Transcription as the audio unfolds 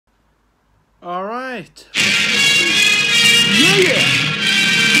Alright. Yeah!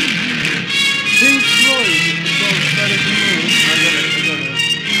 Pink Floyd, Dark Side of the Moon. I gotta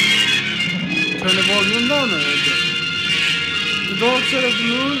turn the volume down a little bit. The Dark Side of the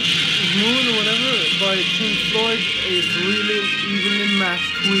Moon or whatever, by Pink Floyd is really evenly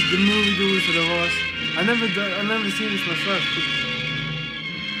matched with the movie The Wizard of Oz. I never seen this myself.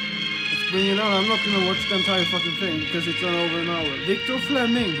 Let's bring it on. I'm not gonna watch the entire fucking thing because it's on over an hour. Victor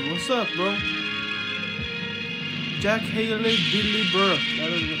Fleming, what's up, bro? Jack Haley, Billy Burke. I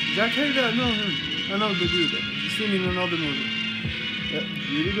don't know. Jack Haley, I know him. I know the dude. He's seen in another movie. Yeah,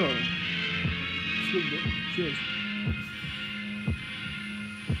 here you go. It's good, bro. Cheers.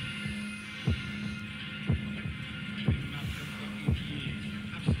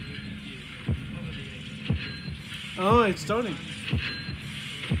 Oh, it's starting.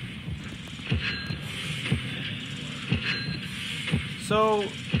 So,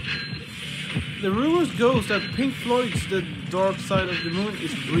 the rumors goes that Pink Floyd's The Dark Side of the Moon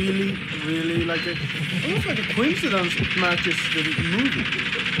is really like almost like a coincidence it matches the movie.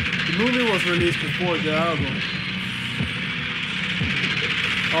 The movie was released before the album.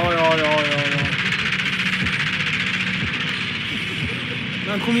 Ja.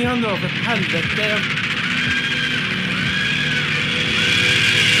 Men kom igen då, för helvete.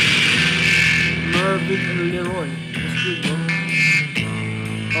 Mervyn and Leroy. That's good, bro.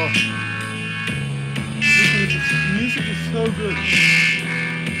 Oh. This music is so good.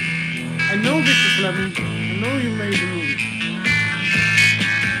 I know Victor Fleming. I know you made the movie.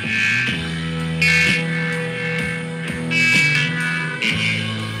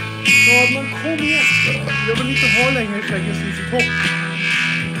 Ja, men kom igen. Jag vill inte ha längre skägget i sitt hopp.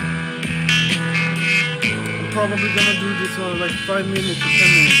 I'm probably gonna do this on like 5 minutes to 10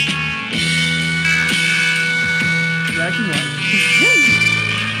 minutes. Black and white.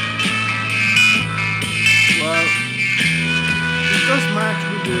 Well, it does match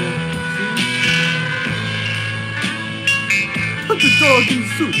with the theme. Put the dog in the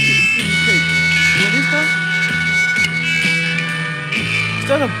suit in the cake. What is that? Is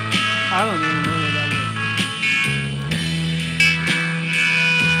that a... I don't even know what that is.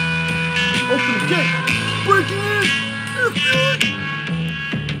 Open the gate! Breaking in! Let's do it!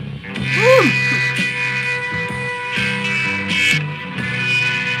 Boom!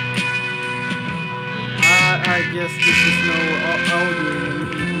 I guess this is no audio in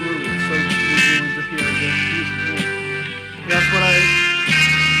the movie, so we're going to hear the music more. That's what I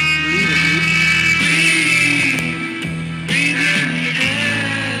believe at least.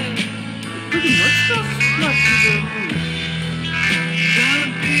 Pretty much stuff not to the movie.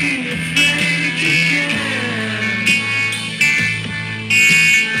 Don't be afraid again.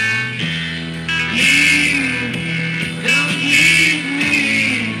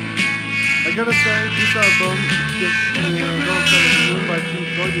 I gotta say, this album, Dark Side of the Moon by Pink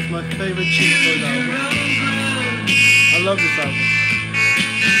Floyd, is my favorite Pink Floyd album. I love this album.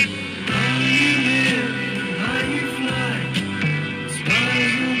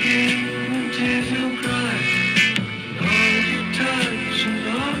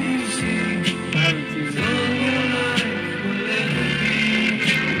 I haven't seen it.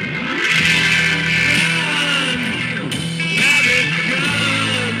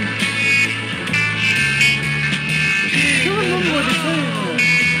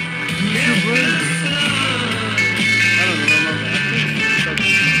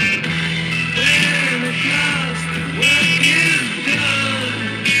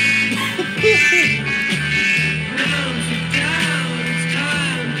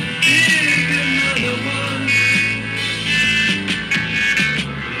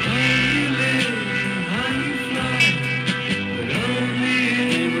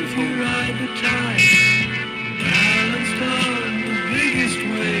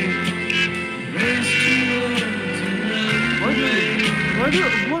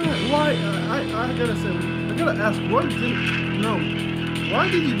 Why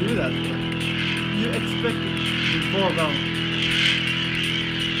did you do that? You expected to fall down.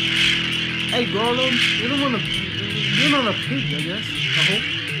 Hey Garland, you don't wanna... You're not a pig, I guess. I hope.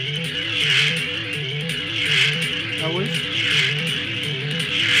 I wish.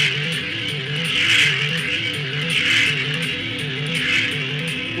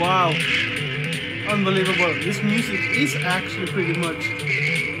 Wow. Unbelievable. This music is actually pretty much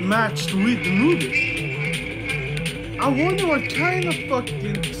matched with the movie. I wonder what kind of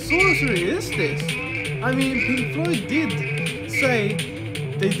fucking sorcery is this? I mean, Pink Floyd did say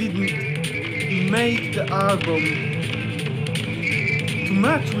they didn't make the album to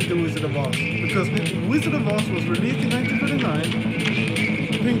match with The Wizard of Oz, because The Wizard of Oz was released in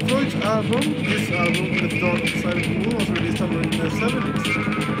 1939 Pink Floyd's album, this album, The Dark Side of the Moon, was released somewhere in the 70s.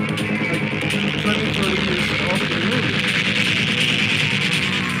 Like 20, 30 years after the movie.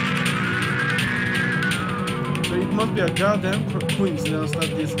 So it must be a goddamn coincidence that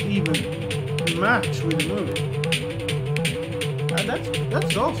this even match with the movie.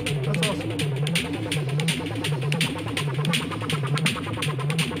 That's awesome. That's awesome.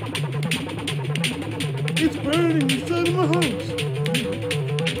 It's burning inside of my house.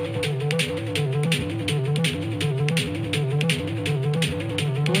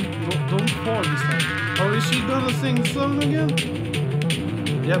 Don't fall this time. Oh, is she gonna sing the song again?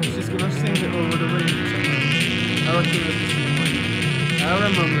 Yep, she's gonna sing it over the radio. I was curious to see it. I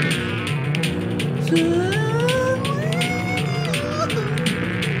remember it.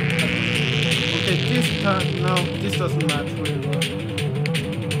 Okay, this time, no, this doesn't match really well.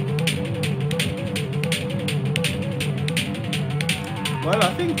 Well, I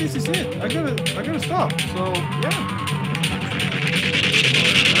think this is it. I gotta stop. So yeah.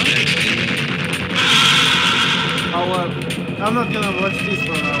 I'm not gonna watch this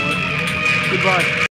for an hour. Goodbye.